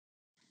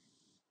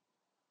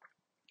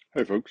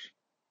Hey folks,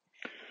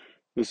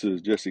 this is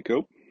Jesse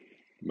Cope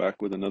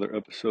back with another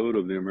episode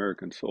of the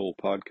American Soul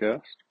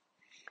Podcast.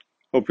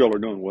 Hope y'all are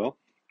doing well,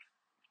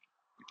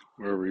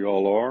 wherever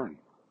y'all are and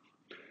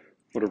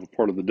whatever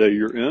part of the day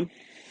you're in.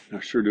 I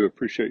sure do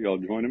appreciate y'all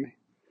joining me,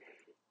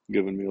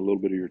 giving me a little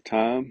bit of your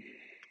time.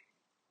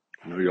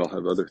 I know y'all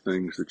have other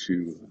things that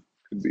you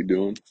could be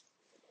doing,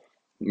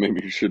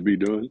 maybe you should be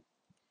doing.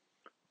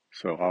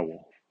 So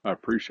I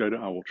appreciate it.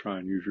 I will try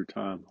and use your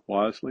time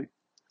wisely.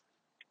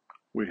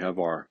 We have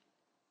our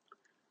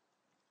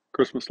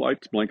Christmas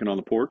lights blinking on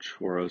the porch,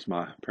 or as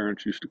my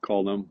parents used to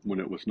call them when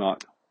it was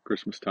not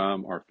Christmas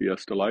time, our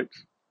fiesta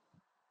lights.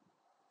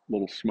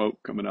 Little smoke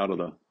coming out of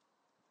the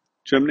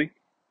chimney,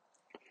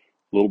 a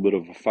little bit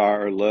of a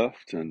fire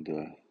left, and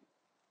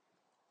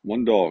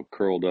one dog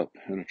curled up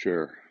in a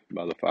chair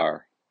by the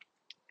fire.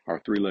 Our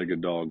three-legged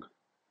dog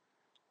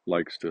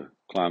likes to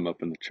climb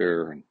up in the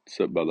chair and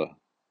sit by the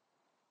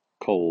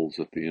coals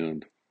at the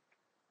end.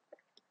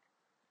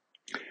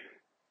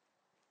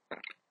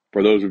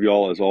 For those of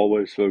y'all, as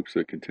always, folks,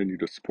 that continue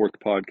to support the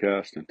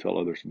podcast and tell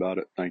others about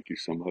it, thank you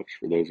so much.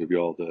 For those of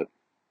y'all that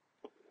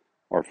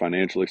are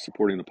financially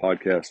supporting the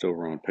podcast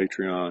over on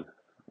Patreon,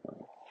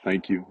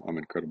 thank you. I'm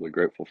incredibly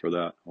grateful for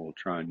that. I will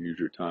try and use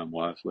your time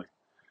wisely.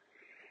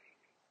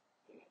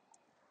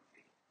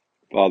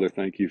 Father,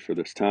 thank you for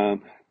this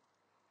time.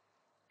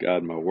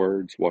 Guide my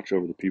words. Watch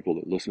over the people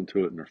that listen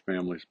to it and their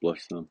families.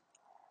 Bless them.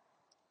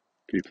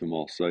 Keep them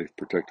all safe.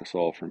 Protect us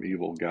all from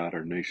evil. Guide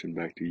our nation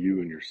back to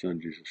you and your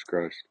Son, Jesus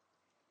Christ.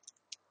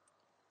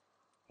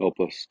 Help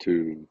us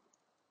to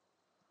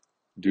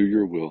do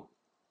your will.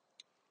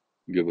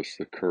 Give us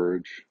the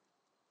courage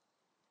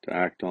to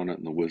act on it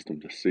and the wisdom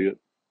to see it.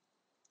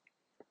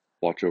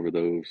 Watch over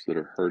those that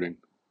are hurting,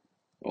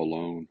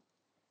 alone,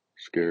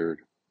 scared.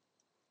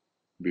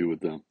 Be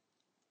with them.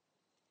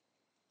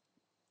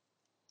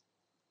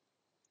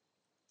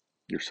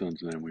 In your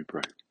Son's name we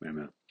pray.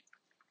 Amen.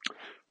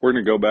 We're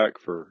going to go back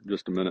for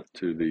just a minute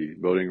to the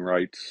voting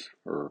rights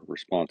or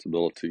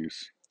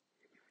responsibilities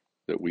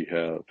that we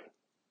have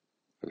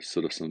as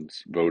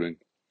citizens voting.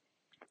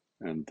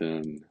 And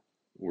then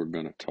we're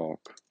going to talk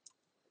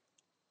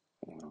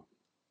uh,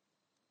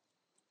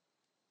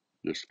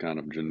 just kind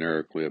of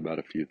generically about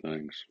a few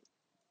things.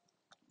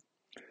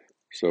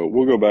 So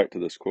we'll go back to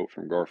this quote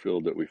from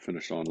Garfield that we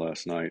finished on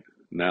last night.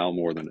 Now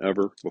more than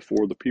ever,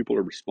 before the people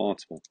are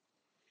responsible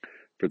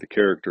for the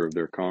character of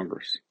their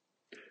Congress.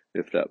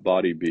 If that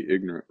body be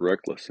ignorant,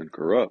 reckless, and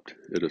corrupt,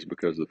 it is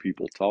because the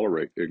people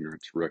tolerate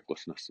ignorance,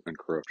 recklessness, and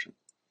corruption.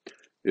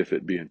 If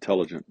it be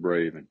intelligent,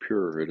 brave, and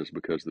pure, it is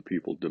because the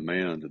people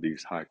demand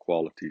these high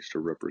qualities to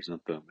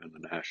represent them in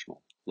the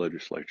national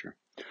legislature.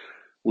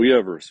 We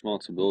have a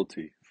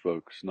responsibility,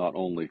 folks, not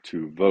only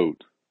to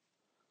vote,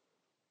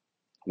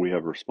 we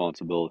have a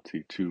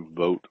responsibility to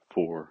vote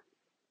for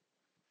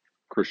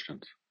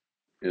Christians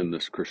in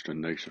this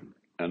Christian nation.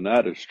 And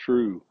that is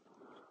true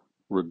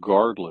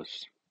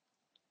regardless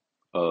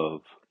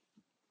of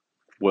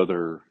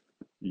whether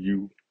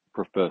you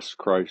profess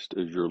Christ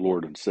as your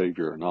Lord and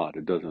Savior or not.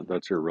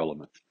 That's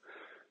irrelevant.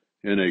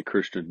 In a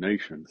Christian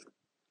nation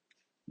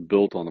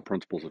built on the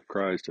principles of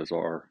Christ as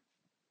our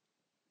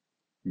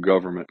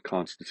government,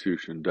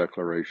 constitution,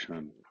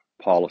 declaration,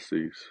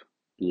 policies,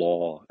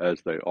 law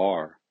as they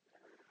are.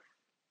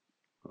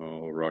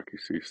 Oh, Rocky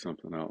sees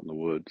something out in the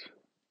woods.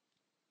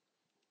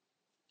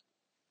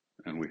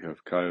 And we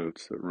have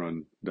coyotes that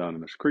run down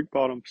in this creek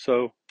bottom.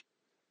 So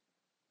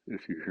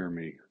if you hear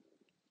me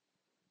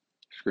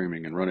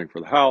screaming and running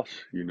for the house,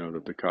 you know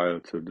that the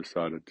coyotes have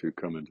decided to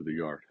come into the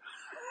yard.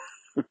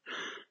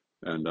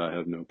 And I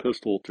have no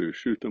pistol to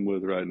shoot them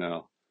with right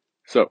now.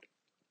 So,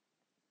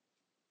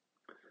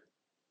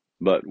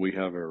 but we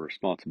have a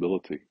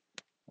responsibility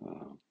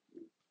uh,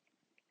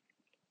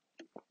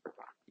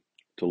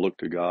 to look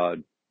to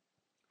God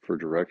for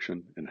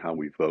direction in how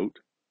we vote.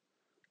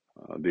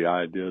 The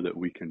idea that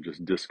we can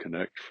just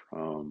disconnect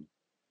from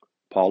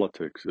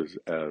politics is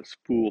as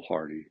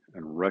foolhardy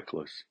and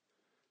reckless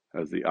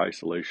as the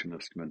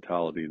isolationist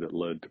mentality that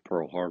led to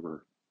Pearl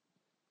Harbor,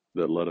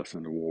 that led us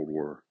into World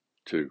War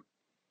II.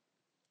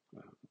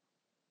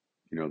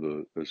 You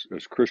know,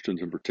 as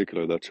Christians in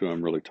particular, that's who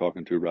I'm really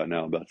talking to right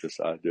now about this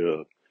idea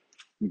of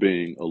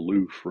being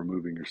aloof,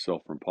 removing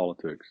yourself from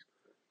politics.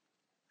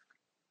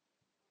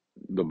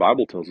 The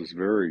Bible tells us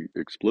very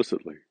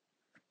explicitly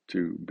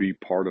to be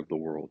part of the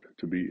world,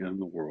 to be in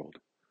the world,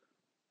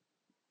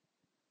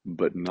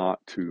 but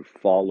not to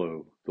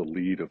follow the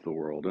lead of the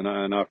world. And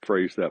I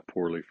phrase that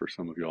poorly for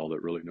some of y'all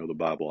that really know the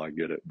Bible. I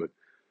get it, but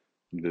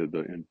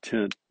the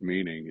intent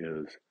meaning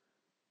is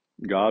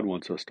God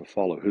wants us to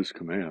follow His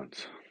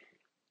commands,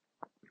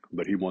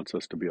 but He wants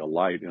us to be a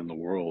light in the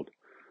world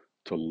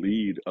to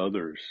lead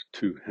others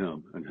to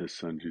Him and His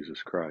Son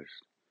Jesus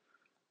Christ.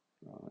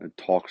 It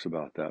talks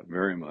about that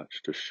very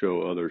much, to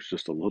show others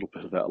just a little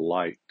bit of that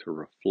light, to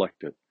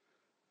reflect it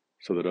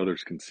so that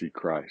others can see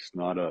Christ,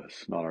 not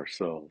us, not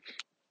ourselves,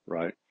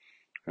 right?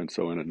 And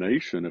so in a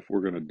nation, if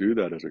we're going to do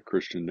that as a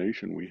Christian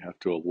nation, we have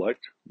to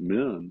elect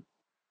men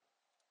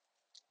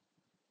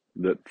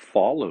that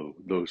follow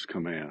those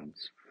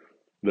commands,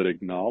 that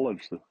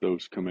acknowledge that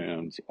those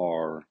commands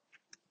are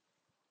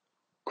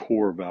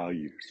core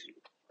values.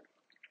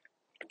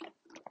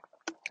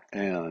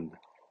 And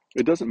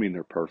it doesn't mean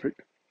they're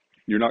perfect.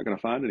 You're not going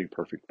to find any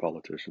perfect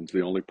politicians.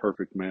 The only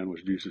perfect man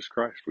was Jesus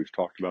Christ. We've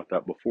talked about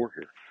that before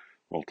here.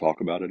 We'll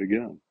talk about it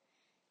again.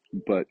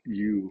 But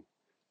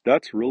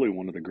that's really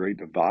one of the great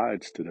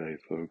divides today,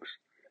 folks,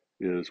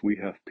 is we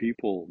have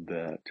people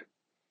that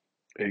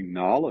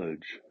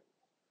acknowledge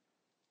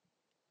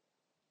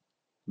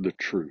the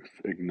truth,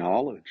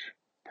 acknowledge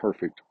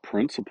perfect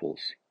principles,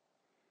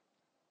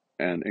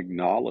 and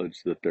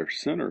acknowledge that they're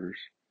sinners,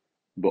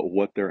 but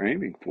what they're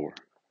aiming for.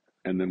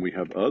 And then we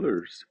have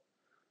others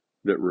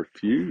that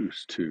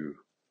refuse to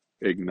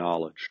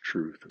acknowledge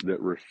truth,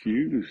 that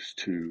refuse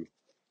to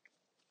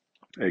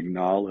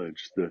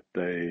acknowledge that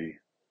they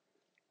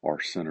are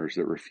sinners,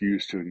 that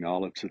refuse to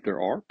acknowledge that there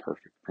are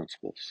perfect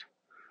principles.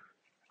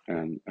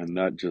 And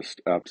that just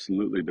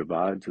absolutely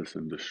divides us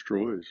and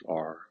destroys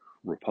our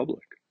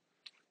republic.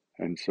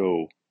 And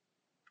so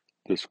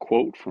this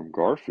quote from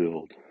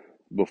Garfield,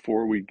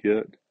 before we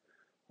get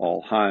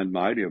all high and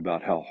mighty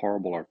about how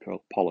horrible our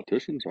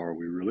politicians are,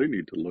 we really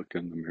need to look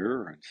in the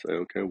mirror and say,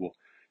 okay, well,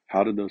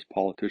 how did those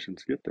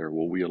politicians get there?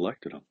 Well, we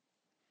elected them.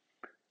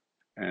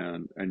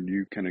 And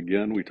you can,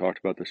 again, we talked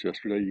about this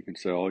yesterday, you can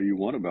say all you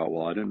want about,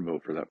 well, I didn't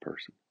vote for that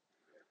person.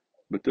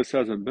 But this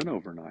hasn't been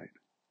overnight.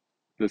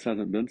 This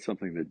hasn't been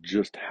something that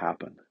just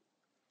happened.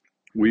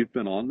 We've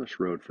been on this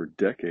road for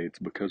decades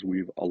because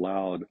we've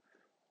allowed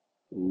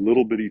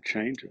little bitty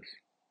changes.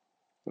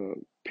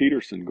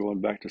 Peterson,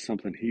 going back to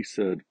something he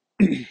said,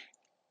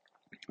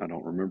 I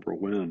don't remember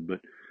when,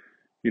 but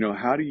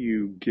how do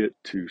you get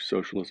to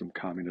socialism,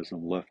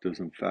 communism,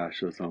 leftism,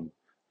 fascism,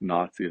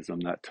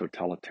 Nazism, that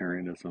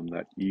totalitarianism,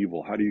 that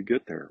evil? How do you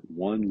get there?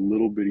 One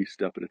little bitty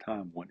step at a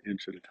time, 1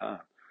 inch at a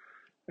time.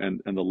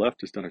 And the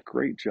left has done a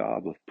great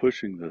job of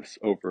pushing this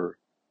over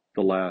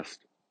the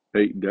last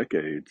 8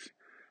 decades.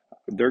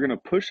 They're going to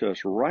push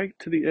us right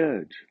to the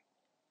edge,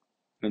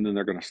 and then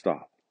they're going to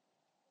stop.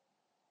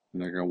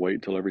 And they're going to wait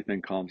until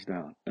everything calms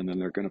down. And then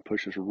they're going to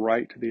push us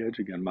right to the edge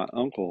again. My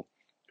uncle,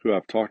 who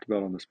I've talked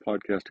about on this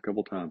podcast a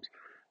couple times,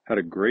 had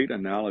a great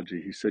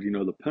analogy. He said,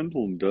 the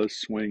pendulum does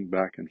swing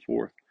back and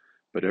forth,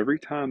 but every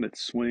time it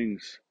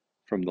swings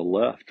from the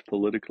left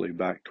politically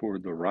back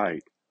toward the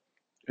right,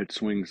 it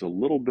swings a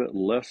little bit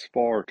less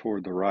far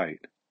toward the right,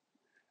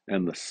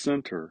 and the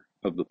center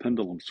of the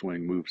pendulum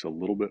swing moves a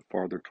little bit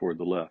farther toward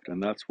the left.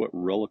 And that's what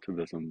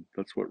relativistic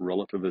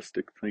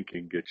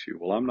thinking gets you.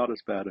 Well, I'm not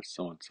as bad as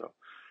so-and-so.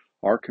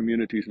 Our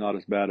community's not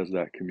as bad as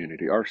that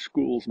community. Our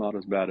school's not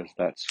as bad as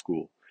that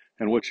school.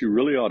 And what you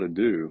really ought to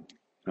do,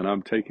 and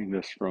I'm taking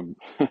this from,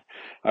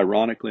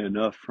 ironically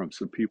enough, from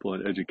some people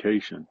in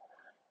education,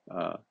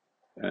 uh,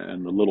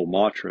 and the little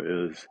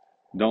mantra is,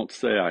 don't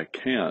say I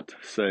can't,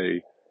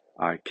 say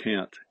I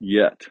can't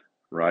yet,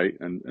 right?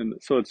 And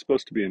so it's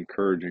supposed to be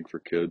encouraging for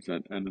kids,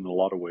 and in a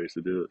lot of ways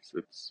it is.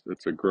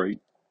 It's a great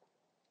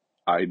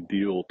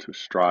ideal to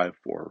strive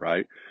for,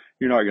 right?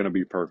 You're not going to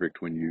be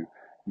perfect when you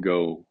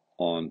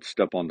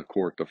step on the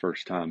court the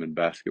first time in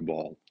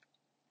basketball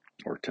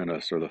or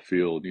tennis or the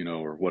field,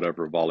 or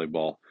whatever,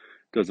 volleyball.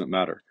 Doesn't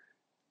matter.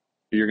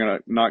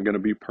 You're not gonna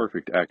be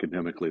perfect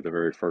academically the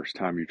very first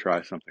time you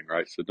try something,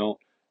 right? So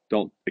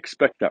don't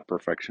expect that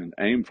perfection.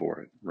 Aim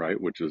for it, right?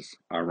 Which is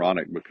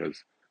ironic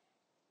because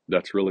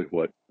that's really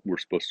what we're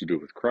supposed to do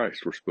with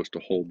Christ. We're supposed to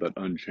hold that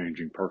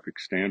unchanging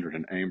perfect standard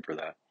and aim for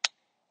that.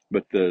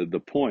 But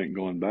the point,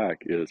 going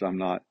back, is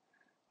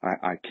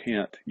I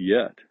can't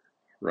yet,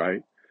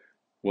 right?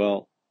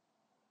 Well,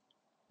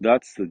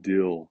 that's the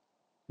deal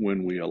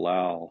when we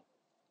allow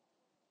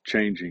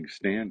changing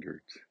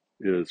standards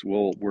is,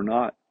 well, we're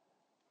not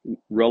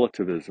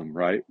relativism,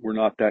 right? We're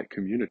not that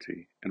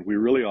community. And we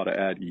really ought to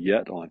add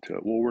yet onto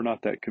it. Well, we're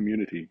not that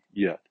community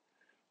yet.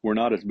 We're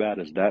not as bad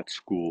as that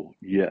school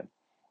yet.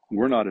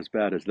 We're not as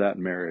bad as that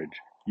marriage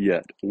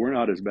yet. We're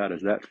not as bad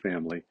as that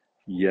family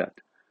yet.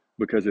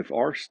 Because if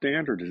our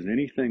standard is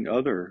anything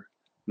other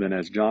than,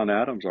 as John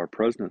Adams, our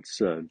president,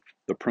 said,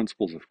 the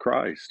principles of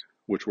Christ,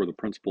 which were the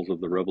principles of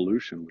the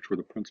revolution, which were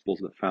the principles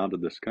that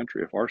founded this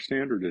country, if our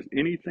standard is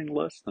anything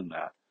less than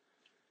that,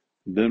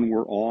 then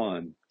we're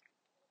on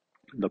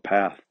the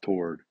path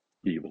toward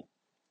evil.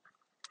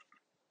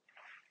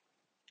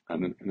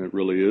 And it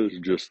really is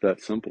just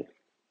that simple.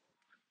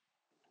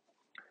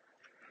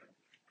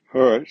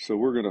 All right, so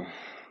we're going to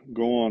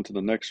go on to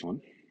the next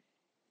one.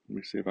 Let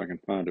me see if I can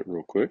find it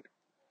real quick.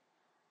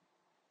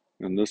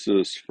 And this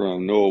is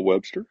from Noah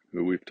Webster,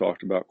 who we've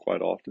talked about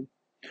quite often.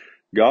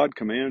 God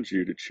commands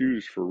you to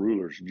choose for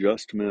rulers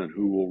just men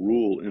who will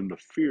rule in the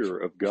fear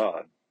of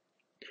God.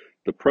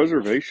 The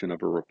preservation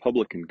of a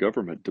republican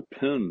government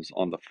depends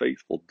on the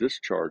faithful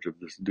discharge of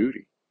this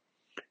duty.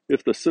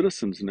 If the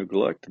citizens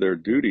neglect their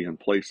duty and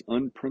place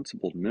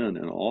unprincipled men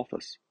in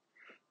office,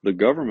 the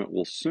government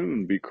will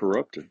soon be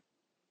corrupted.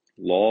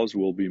 Laws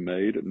will be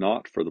made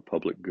not for the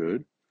public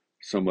good,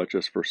 so much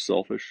as for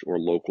selfish or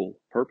local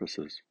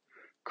purposes.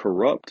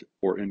 Corrupt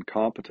or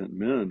incompetent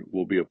men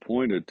will be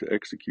appointed to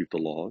execute the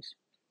laws.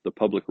 The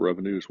public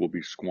revenues will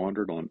be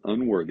squandered on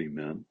unworthy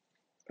men,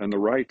 and the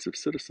rights of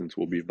citizens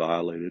will be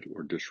violated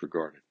or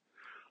disregarded.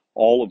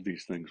 All of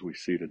these things we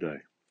see today.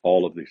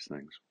 All of these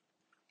things.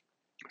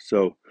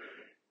 So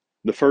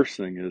the first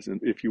thing is,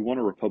 if you want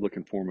a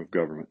Republican form of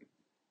government,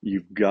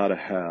 you've got to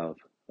have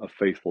a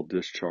faithful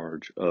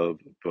discharge of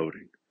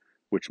voting,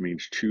 which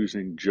means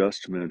choosing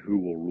just men who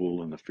will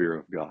rule in the fear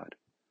of God,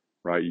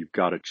 right? You've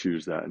got to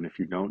choose that. And if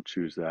you don't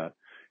choose that,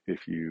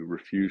 if you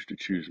refuse to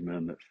choose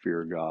men that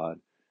fear God,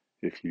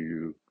 if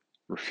you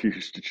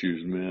refuse to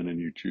choose men and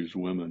you choose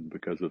women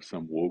because of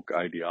some woke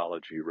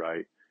ideology,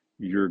 right?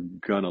 You're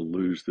going to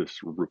lose this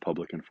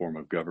Republican form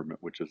of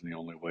government, which is the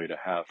only way to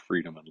have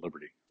freedom and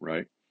liberty,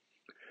 right?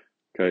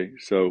 Okay,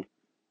 so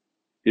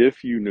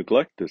if you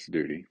neglect this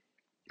duty,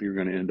 you're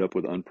going to end up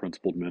with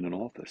unprincipled men in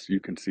office. You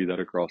can see that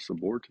across the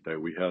board today.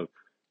 We have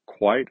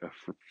quite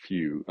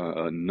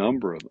a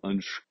number of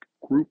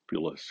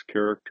unscrupulous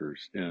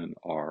characters in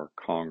our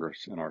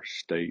Congress, in our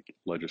state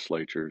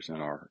legislatures, in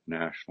our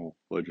national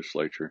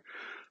legislature,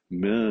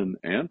 men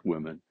and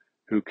women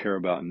who care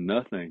about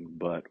nothing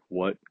but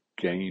what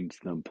gains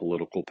them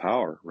political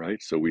power,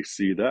 right? So we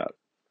see that.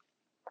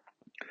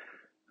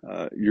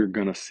 You're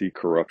going to see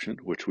corruption,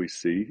 which we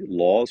see.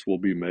 Laws will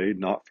be made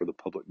not for the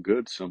public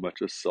good so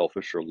much as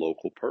selfish or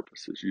local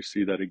purposes. You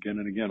see that again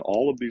and again.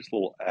 All of these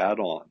little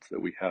add-ons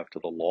that we have to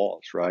the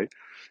laws, right?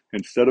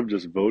 Instead of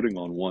just voting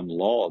on one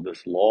law,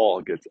 this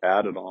law gets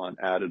added on,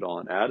 added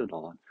on, added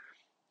on.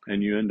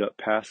 And you end up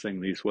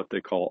passing these what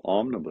they call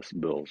omnibus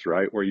bills,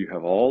 right? Where you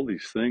have all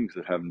these things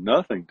that have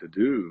nothing to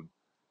do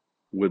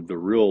with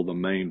the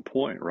main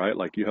point, right?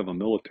 Like you have a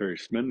military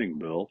spending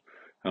bill,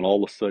 and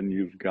all of a sudden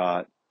you've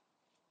got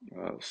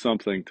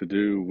something to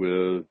do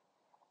with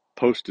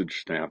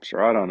postage stamps,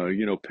 or I don't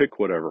know, pick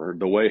whatever,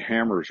 the way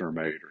hammers are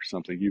made or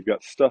something. You've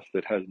got stuff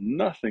that has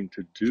nothing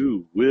to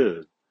do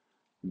with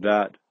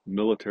that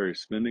military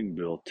spending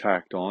bill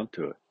tacked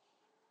onto it.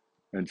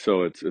 And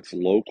so it's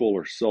local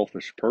or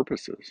selfish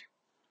purposes.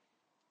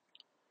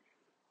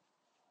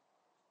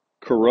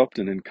 Corrupt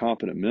and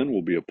incompetent men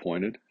will be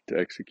appointed to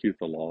execute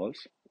the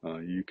laws.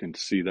 You can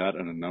see that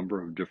in a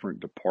number of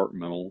different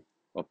departmental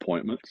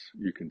appointments.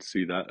 You can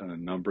see that in a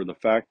number. The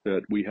fact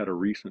that we had a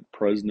recent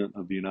president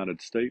of the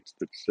United States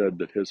that said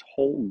that his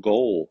whole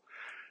goal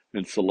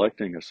in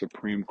selecting a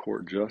Supreme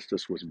Court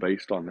justice was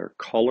based on their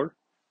color,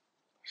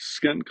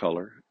 skin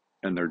color,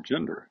 and their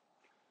gender.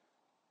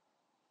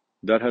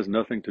 That has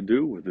nothing to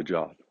do with the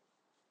job.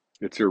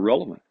 It's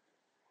irrelevant.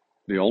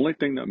 The only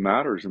thing that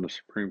matters in the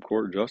Supreme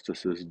Court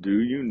justice is, do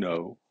you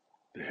know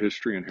the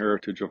history and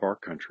heritage of our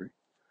country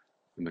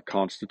and the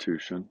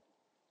Constitution,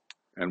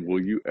 and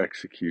will you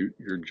execute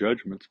your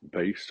judgments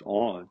based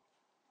on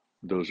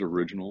those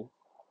original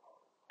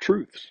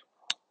truths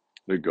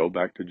that go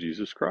back to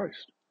Jesus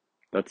Christ?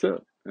 That's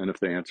it. And if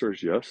the answer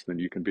is yes, then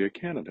you can be a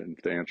candidate. And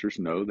if the answer is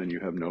no, then you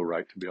have no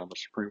right to be on the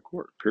Supreme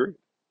Court, period.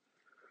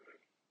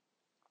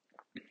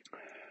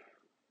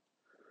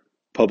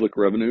 Public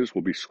revenues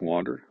will be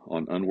squandered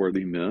on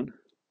unworthy men,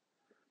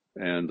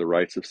 and the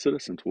rights of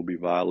citizens will be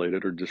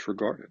violated or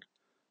disregarded.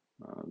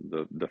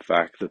 The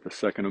fact that the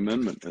Second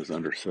Amendment is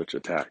under such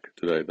attack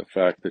today, the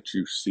fact that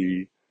you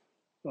see,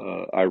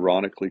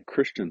 ironically,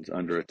 Christians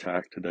under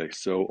attack today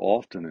so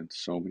often in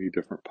so many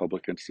different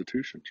public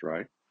institutions,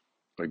 right?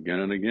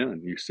 Again and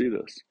again, you see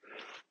this.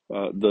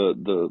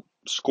 The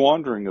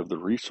squandering of the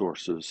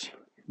resources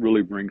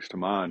really brings to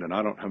mind, and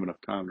I don't have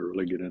enough time to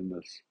really get in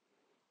this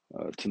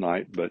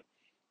tonight, but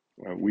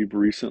we've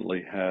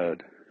recently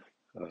had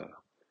uh,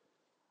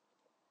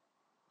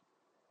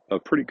 a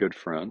pretty good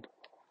friend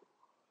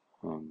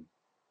um,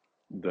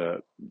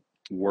 that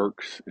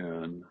works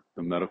in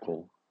the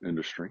medical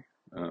industry.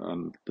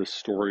 And this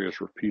story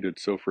is repeated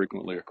so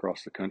frequently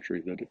across the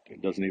country that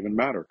it doesn't even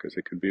matter, because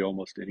it could be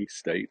almost any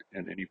state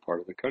and any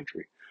part of the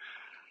country.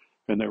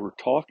 And they were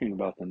talking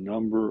about the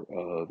number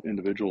of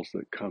individuals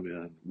that come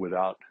in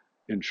without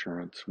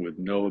insurance, with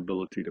no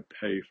ability to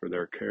pay for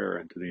their care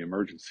into the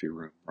emergency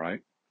room,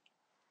 right?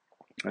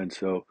 And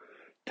so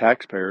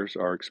taxpayers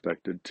are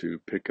expected to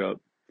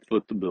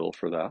foot the bill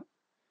for that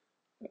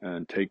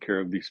and take care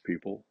of these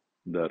people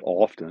that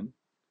often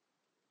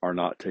are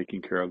not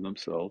taking care of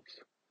themselves,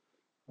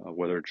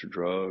 whether it's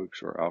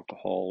drugs or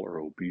alcohol or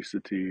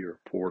obesity or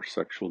poor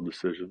sexual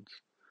decisions.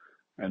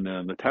 And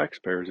then the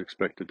taxpayer is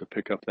expected to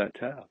pick up that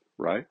tab,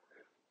 right?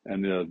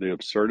 And the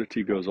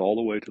absurdity goes all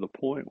the way to the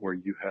point where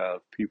you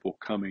have people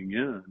coming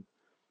in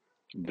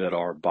that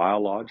are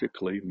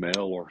biologically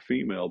male or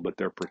female, but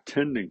they're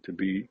pretending to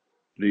be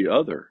the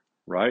other,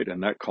 right?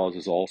 And that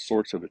causes all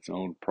sorts of its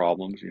own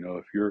problems.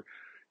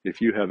 If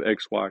you have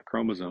XY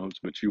chromosomes,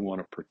 but you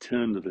want to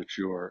pretend that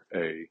you're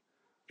a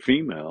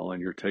female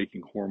and you're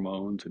taking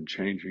hormones and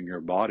changing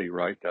your body,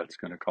 right, that's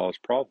going to cause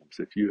problems.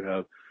 If you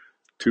have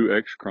two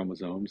X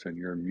chromosomes and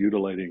you're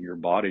mutilating your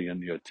body in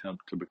the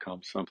attempt to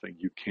become something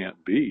you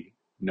can't be,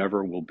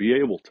 never will be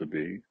able to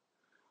be,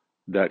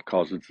 that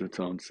causes its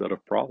own set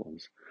of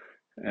problems.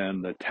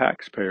 And the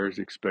taxpayer is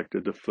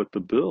expected to foot the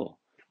bill.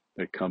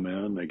 They come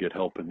in, they get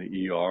help in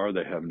the ER,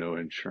 they have no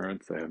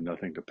insurance, they have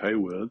nothing to pay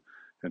with.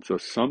 And so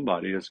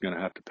somebody is going to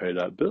have to pay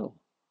that bill,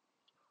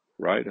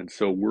 right? And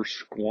so we're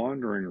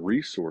squandering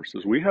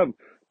resources. We have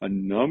a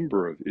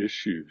number of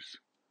issues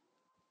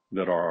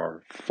that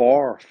are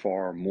far,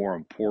 far more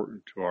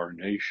important to our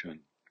nation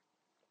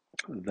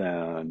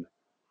than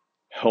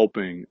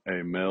helping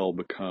a male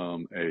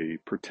become a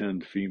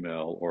pretend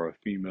female or a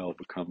female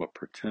become a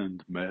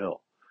pretend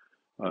male.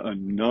 A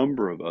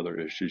number of other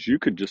issues. You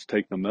could just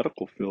take the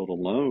medical field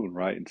alone,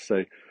 right, and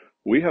say,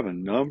 we have a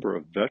number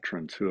of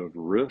veterans who have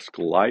risked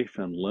life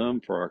and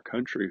limb for our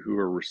country who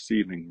are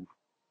receiving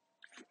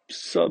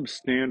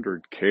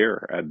substandard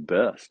care at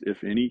best,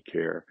 if any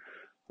care.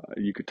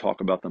 You could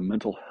talk about the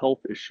mental health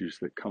issues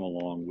that come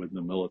along with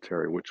the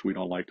military, which we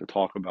don't like to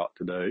talk about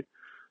today,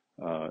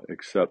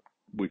 except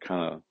we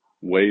kind of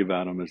wave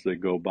at them as they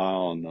go by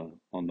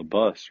on the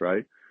bus,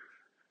 right?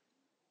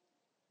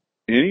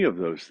 Any of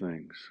those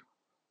things,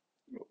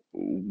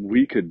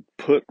 we could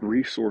put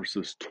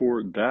resources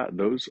toward that.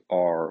 Those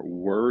are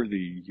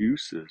worthy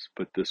uses.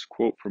 But this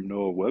quote from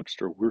Noah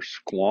Webster, we're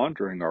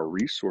squandering our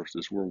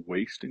resources, we're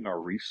wasting our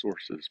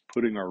resources,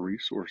 putting our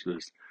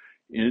resources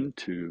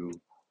into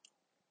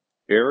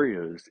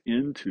areas,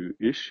 into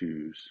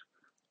issues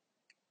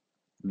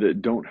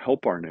that don't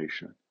help our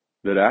nation,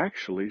 that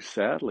actually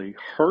sadly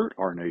hurt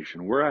our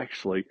nation. We're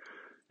actually,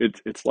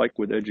 it's like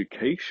with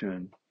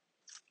education,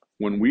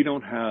 when we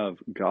don't have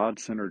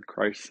God-centered,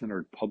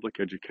 Christ-centered public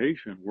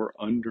education, we're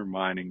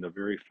undermining the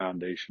very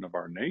foundation of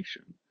our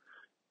nation.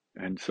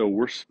 And so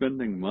we're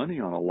spending money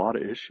on a lot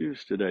of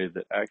issues today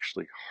that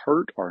actually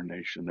hurt our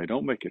nation. They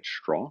don't make it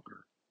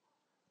stronger.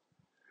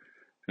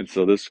 And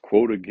so this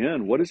quote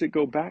again, what does it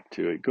go back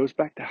to? It goes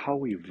back to how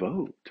we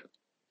vote.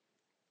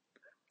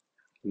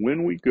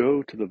 When we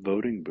go to the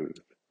voting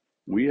booth,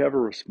 we have a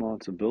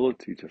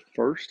responsibility to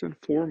first and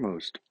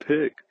foremost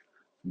pick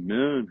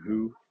men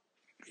who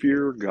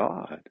fear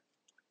God.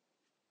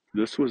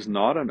 This was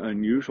not an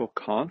unusual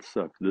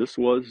concept. This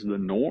was the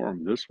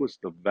norm. This was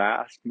the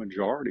vast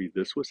majority.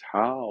 This was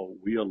how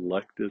we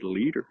elected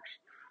leaders.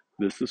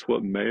 This is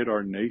what made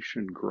our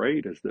nation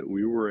great, is that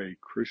we were a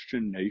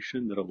Christian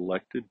nation that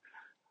elected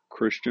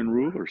Christian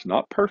rulers,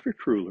 not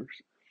perfect rulers.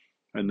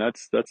 And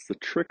that's the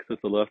trick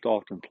that the left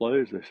often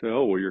plays. They say,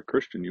 oh, well, you're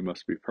Christian, you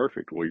must be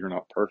perfect. Well, you're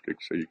not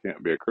perfect, so you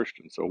can't be a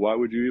Christian. So why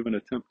would you even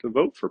attempt to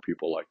vote for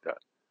people like that?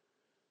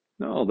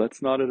 No,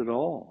 that's not it at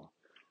all.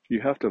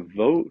 You have to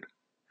vote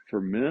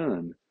for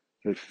men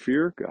that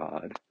fear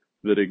God,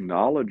 that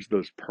acknowledge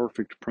those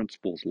perfect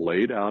principles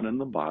laid out in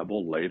the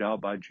Bible, laid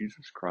out by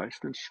Jesus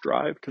Christ, and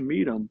strive to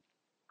meet them,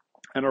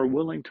 and are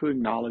willing to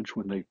acknowledge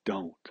when they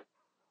don't.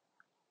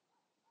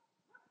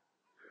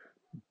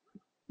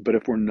 But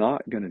if we're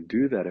not going to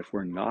do that, if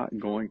we're not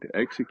going to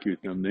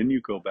execute them, then you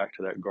go back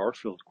to that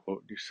Garfield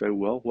quote and you say,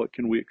 well, what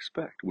can we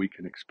expect? We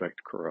can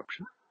expect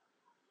corruption.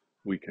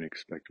 We can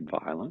expect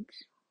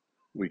violence.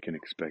 We can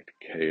expect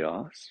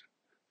chaos,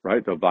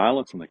 right? The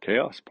violence and the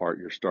chaos part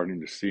you're starting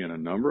to see in a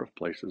number of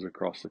places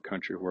across the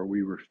country where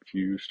we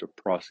refuse to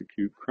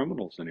prosecute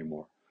criminals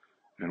anymore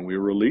and we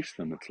release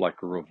them. It's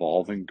like a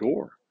revolving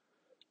door.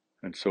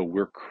 And so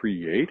we're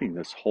creating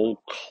this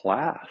whole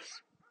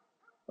class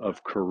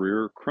of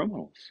career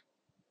criminals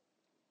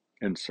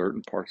in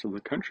certain parts of the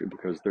country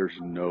because there's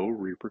no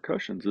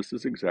repercussions. This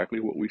is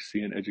exactly what we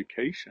see in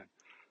education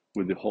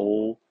with the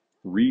whole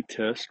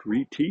retest,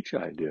 reteach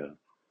idea.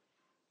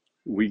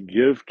 We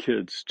give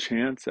kids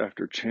chance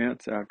after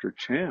chance after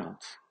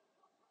chance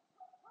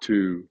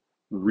to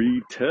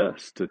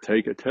retest, to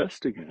take a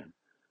test again,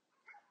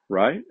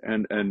 right?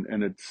 And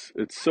it's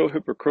so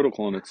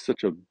hypocritical, and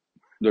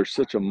there's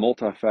such a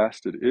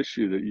multifaceted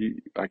issue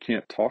that I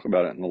can't talk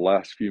about it in the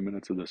last few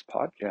minutes of this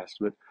podcast,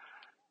 but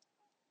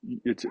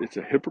it's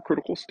a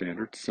hypocritical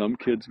standard. Some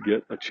kids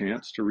get a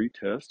chance to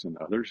retest and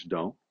others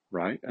don't,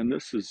 right? And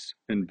this is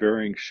in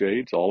varying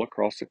shades all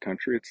across the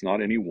country. It's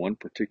not any one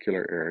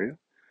particular area,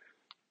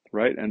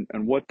 right? And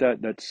what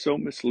that's so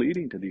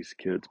misleading to these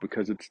kids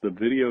because it's the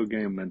video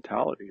game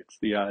mentality. It's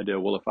the idea,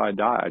 well, if I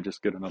die, I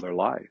just get another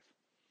life,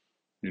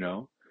 you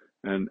know?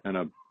 And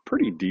a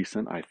pretty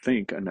decent, I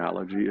think,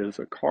 analogy is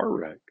a car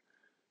wreck.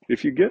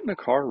 If you get in a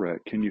car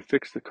wreck, can you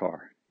fix the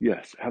car?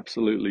 Yes,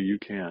 absolutely you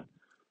can.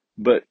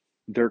 But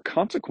there are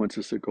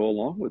consequences that go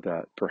along with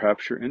that.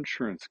 Perhaps your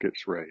insurance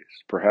gets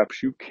raised.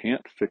 Perhaps you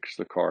can't fix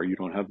the car. You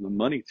don't have the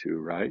money to,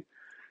 right?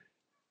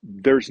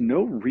 There's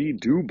no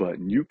redo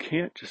button. You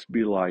can't just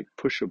be like,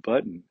 push a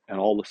button and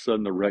all of a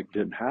sudden the wreck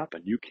didn't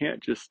happen. You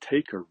can't just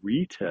take a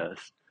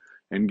retest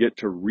and get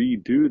to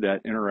redo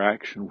that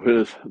interaction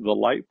with the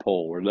light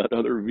pole or that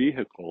other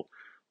vehicle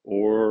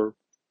or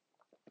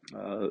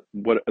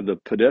what the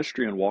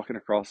pedestrian walking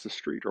across the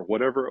street or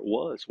whatever it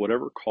was,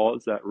 whatever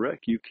caused that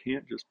wreck. You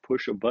can't just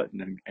push a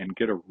button and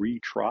get a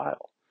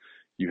retrial.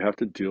 You have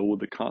to deal with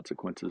the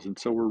consequences. And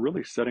so we're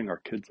really setting our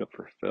kids up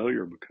for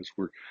failure because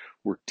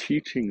we're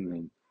teaching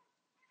them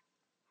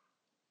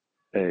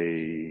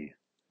a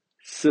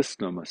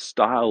system, a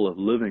style of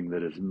living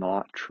that is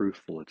not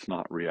truthful. It's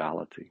not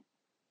reality.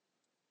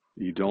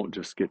 You don't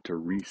just get to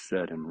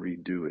reset and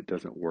redo. It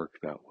doesn't work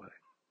that way.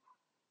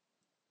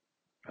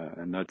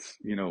 And that's,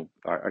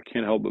 I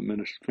can't help but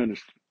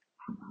finish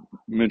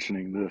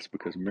mentioning this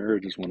because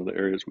marriage is one of the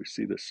areas we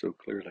see this so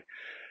clearly.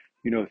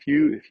 If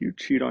you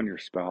cheat on your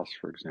spouse,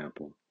 for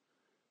example,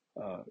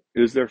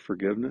 is there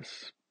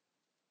forgiveness?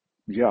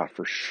 Yeah,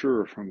 for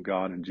sure, from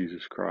God and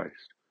Jesus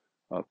Christ.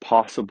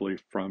 Possibly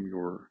from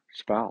your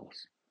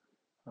spouse.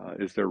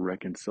 Is there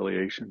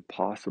reconciliation?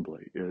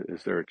 Possibly.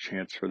 Is there a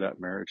chance for that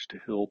marriage to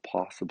heal?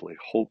 Possibly.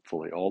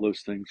 Hopefully. All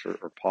those things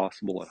are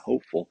possible and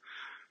hopeful.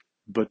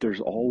 But there's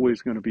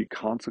always going to be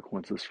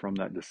consequences from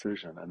that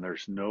decision. And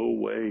there's no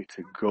way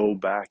to go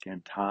back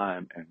in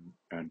time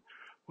and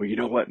well, you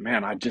know what,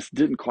 man, I just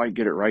didn't quite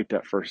get it right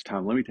that first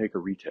time. Let me take a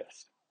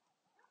retest.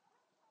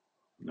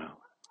 No,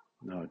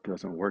 no, it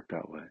doesn't work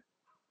that way.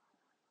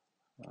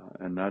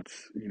 And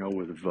that's,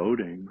 with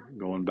voting,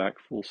 going back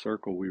full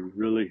circle, we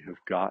really have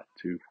got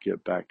to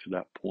get back to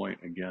that point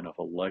again of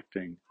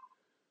electing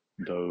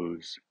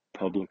those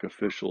public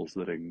officials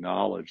that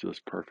acknowledge those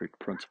perfect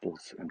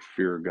principles and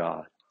fear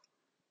God.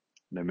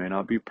 They may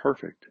not be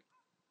perfect,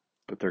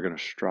 but they're going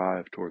to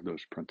strive toward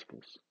those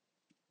principles.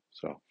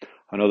 So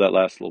I know that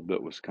last little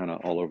bit was kind of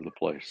all over the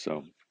place,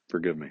 so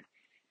forgive me.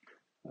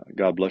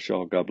 God bless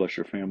y'all. God bless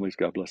your families.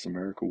 God bless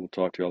America. We'll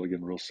talk to y'all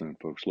again real soon,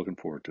 folks. Looking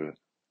forward to it.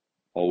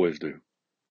 Always do.